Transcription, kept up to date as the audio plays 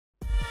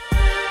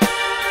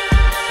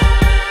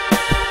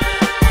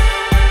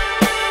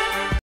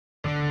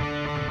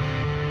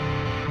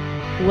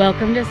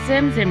Welcome to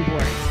Sims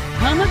Imports,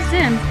 home of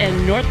Sims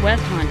and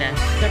Northwest Honda,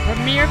 the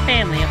premier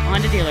family of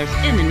Honda dealers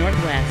in the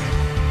Northwest.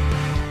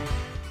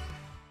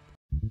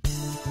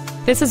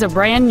 This is a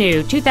brand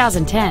new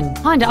 2010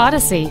 Honda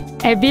Odyssey,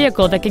 a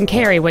vehicle that can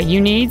carry what you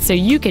need so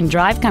you can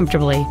drive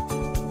comfortably.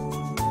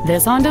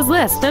 This Honda's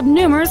list of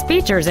numerous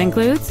features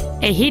includes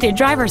a heated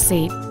driver's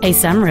seat, a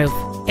sunroof,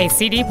 a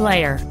CD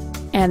player,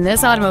 and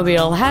this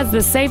automobile has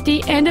the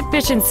safety and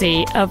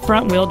efficiency of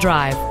front-wheel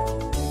drive.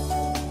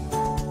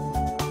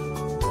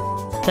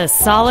 The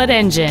solid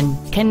engine,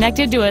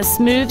 connected to a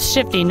smooth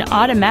shifting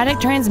automatic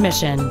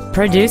transmission,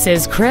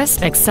 produces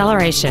crisp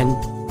acceleration.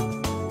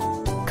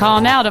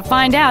 Call now to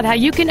find out how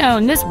you can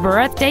own this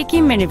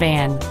breathtaking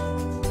minivan.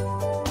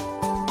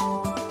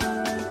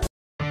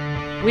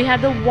 We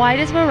have the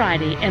widest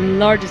variety and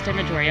largest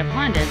inventory of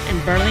Hondas in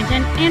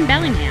Burlington and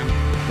Bellingham,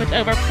 with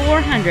over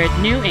 400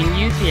 new and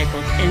used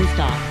vehicles in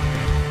stock.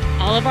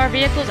 All of our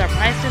vehicles are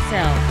priced to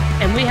sell,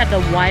 and we have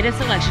the widest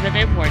selection of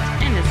imports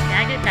in the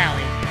Skagit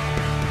Valley.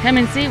 Come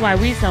and see why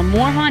we sell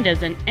more Hondas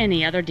than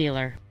any other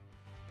dealer.